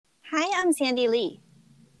am Sandy Lee.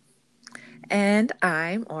 And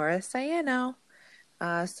I'm Aura Sayeno.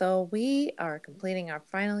 So we are completing our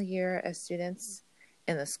final year as students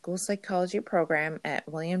in the school psychology program at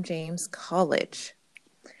William James College.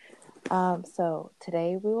 So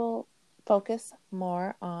today we will focus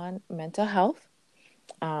more on mental health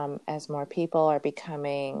as more people are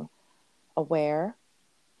becoming aware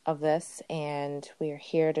of this, and we are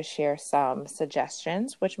here to share some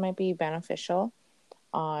suggestions which might be beneficial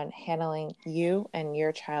on handling you and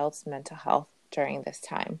your child's mental health during this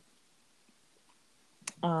time.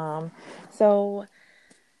 So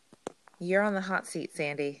you're on the hot seat,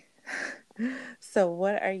 Sandy. So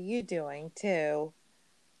what are you doing to,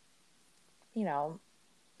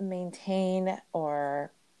 maintain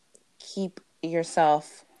or keep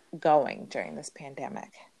yourself going during this pandemic?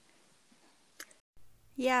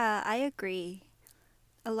 Yeah, I agree.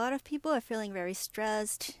 A lot of people are feeling very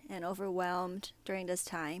stressed and overwhelmed during this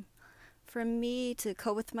time. For me to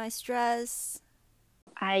cope with my stress,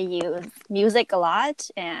 I use music a lot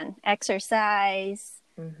and exercise.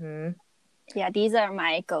 Mm-hmm. Yeah, these are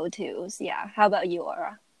my go-tos. Yeah. How about you,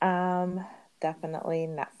 Aura? Um, Definitely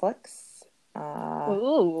Netflix.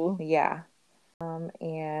 Ooh. Yeah.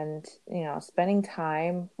 And, spending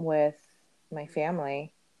time with my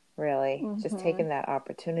family, really, just Mm-hmm. taking that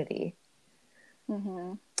opportunity.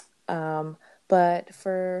 Mm-hmm. Um, but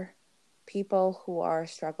for people who are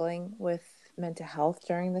struggling with mental health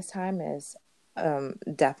during this time is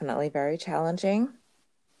definitely very challenging.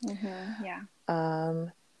 Mm-hmm. Yeah.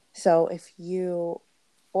 Um, so if you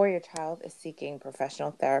or your child is seeking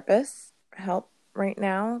professional therapist help right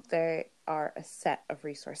now, there are a set of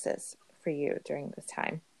resources for you during this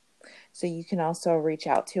time. So you can also reach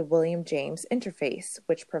out to William James Interface,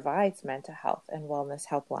 which provides mental health and wellness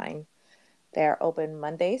helpline. They are open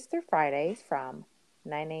Mondays through Fridays from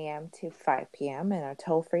 9 a.m. to 5 p.m. and our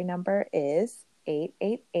toll-free number is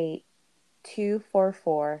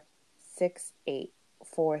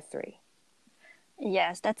 888-244-6843.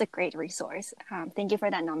 Yes, that's a great resource. Thank you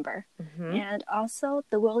for that number. Mm-hmm. And also,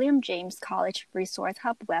 the William James College Resource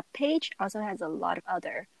Hub webpage also has a lot of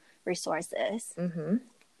other resources. Mm-hmm.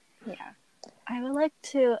 Yeah. I would like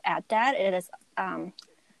to add that it is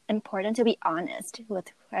important to be honest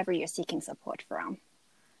with whoever you're seeking support from.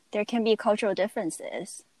 There can be cultural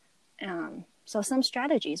differences. So some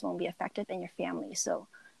strategies won't be effective in your family. So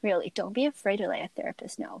really, don't be afraid to let a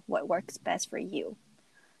therapist know what works best for you.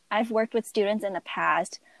 I've worked with students in the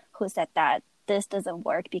past who said that this doesn't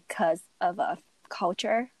work because of a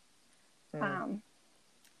culture. Mm. Um,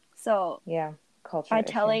 so Yeah, culture by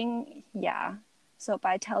issue. telling, yeah, so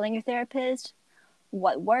by telling your therapist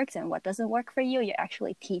what works and what doesn't work for you, you're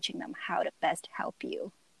actually teaching them how to best help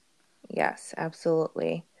you. Yes,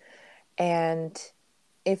 absolutely. And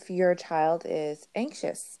if your child is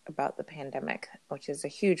anxious about the pandemic, which is a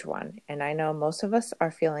huge one, and I know most of us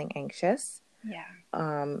are feeling anxious, Yeah.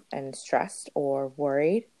 and stressed or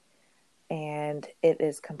worried, and it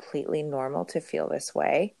is completely normal to feel this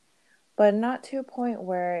way, but not to a point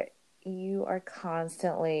where you are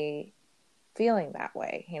constantly feeling that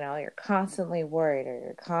way. You're constantly worried or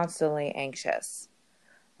you're constantly anxious,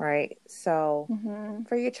 right? So, Mm-hmm.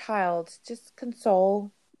 for your child, just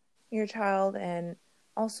console your child and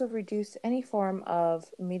also reduce any form of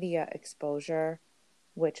media exposure,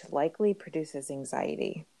 which likely produces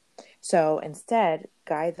anxiety. So instead,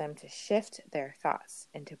 guide them to shift their thoughts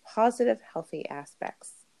into positive, healthy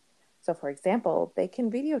aspects. So, for example, they can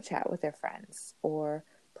video chat with their friends or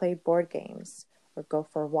play board games or go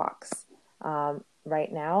for walks.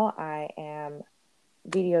 Right now, I am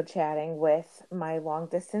video chatting with my long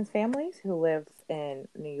distance families who live in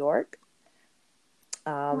New York.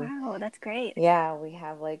 Um, Wow, that's great. yeah, we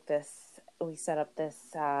have we set up this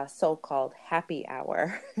so called happy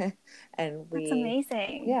hour. And That's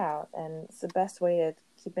amazing. yeah, and it's the best way to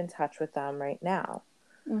keep in touch with them right now.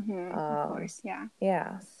 Mm-hmm. Of Um, course, yeah.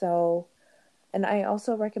 yeah, so, and I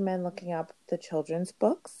also recommend looking up the children's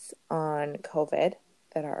books on COVID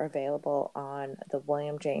that are available on the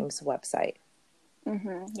William James website.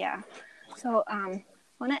 Mm-hmm. Yeah. So, I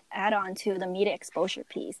want to add on to the media exposure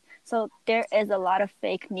piece. So there is a lot of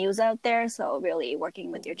fake news out there. So really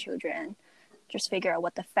working with your children, just figure out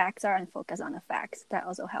what the facts are and focus on the facts. That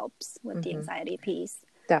also helps with the Mm-hmm. anxiety piece.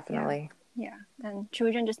 Yeah. Definitely. Yeah. And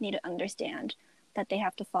children just need to understand that they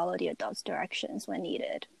have to follow the adults' directions when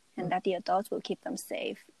needed and that the adults will keep them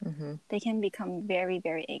safe. Mm-hmm. They can become very,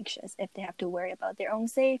 very anxious if they have to worry about their own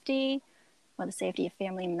safety or the safety of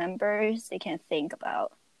family members. They can think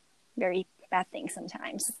about very bad things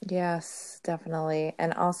sometimes. Yes, definitely.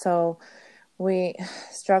 And also, we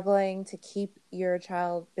struggling to keep your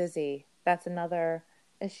child busy. That's another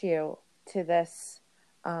issue. to this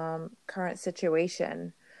current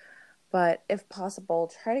situation. But if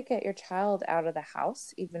possible, try to get your child out of the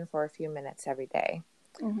house, even for a few minutes every day.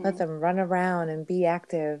 Let them run around and be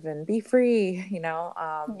active and be free.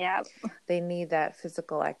 Yeah. They need that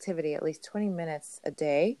physical activity at least 20 minutes a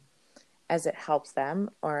day, as it helps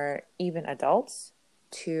them, or even adults,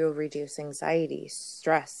 to reduce anxiety,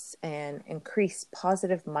 stress, and increase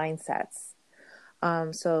positive mindsets.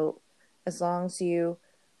 So as long as you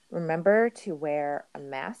remember to wear a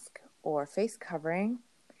mask or face covering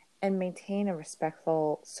and maintain a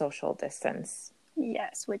respectful social distance.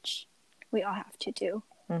 Yes, which we all have to do.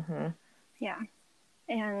 Yeah.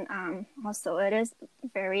 And also, it is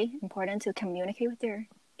very important to communicate with your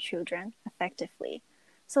children effectively.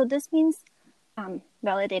 So, this means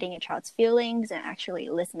validating your child's feelings and actually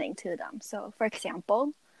listening to them. So, for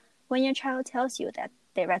example, when your child tells you that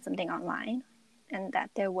they read something online and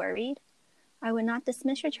that they're worried, I would not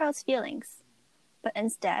dismiss your child's feelings, but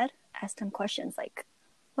instead ask them questions like,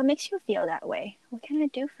 what makes you feel that way? What can I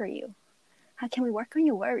do for you? How can we work on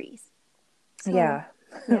your worries? So, yeah.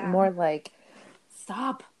 yeah. More like,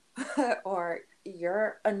 stop, or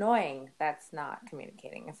you're annoying. That's not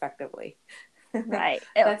communicating effectively. Right.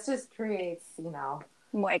 That just creates,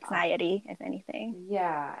 More anxiety, if anything.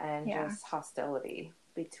 yeah, and just hostility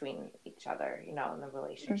between each other, in the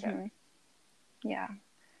relationship. Yeah.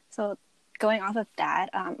 So going off of that,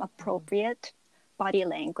 appropriate body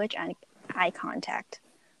language and eye contact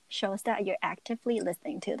shows that you're actively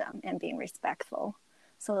listening to them and being respectful.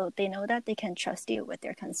 So they know that they can trust you with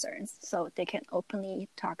their concerns. So they can openly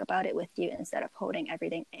talk about it with you instead of holding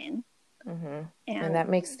everything in. And that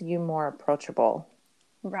makes you more approachable.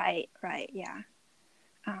 Right, yeah.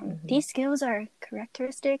 These skills are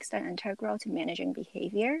characteristics that are integral to managing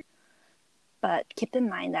behavior. But keep in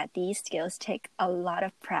mind that these skills take a lot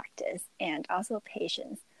of practice and also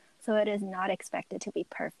patience. So it is not expected to be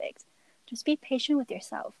perfect. Just be patient with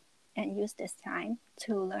yourself and use this time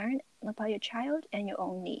to learn about your child and your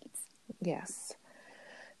own needs. Yes.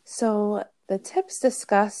 So the tips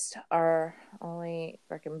discussed are only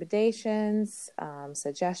recommendations,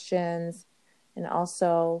 suggestions, and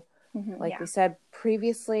also, like we said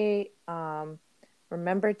previously,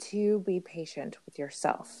 remember to be patient with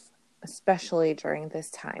yourself, especially during this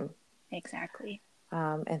time. Exactly.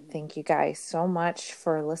 And thank you guys so much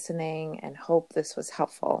for listening, and hope this was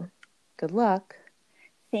helpful. Good luck.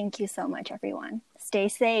 Thank you so much, everyone. Stay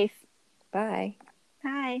safe. Bye.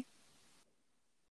 Bye.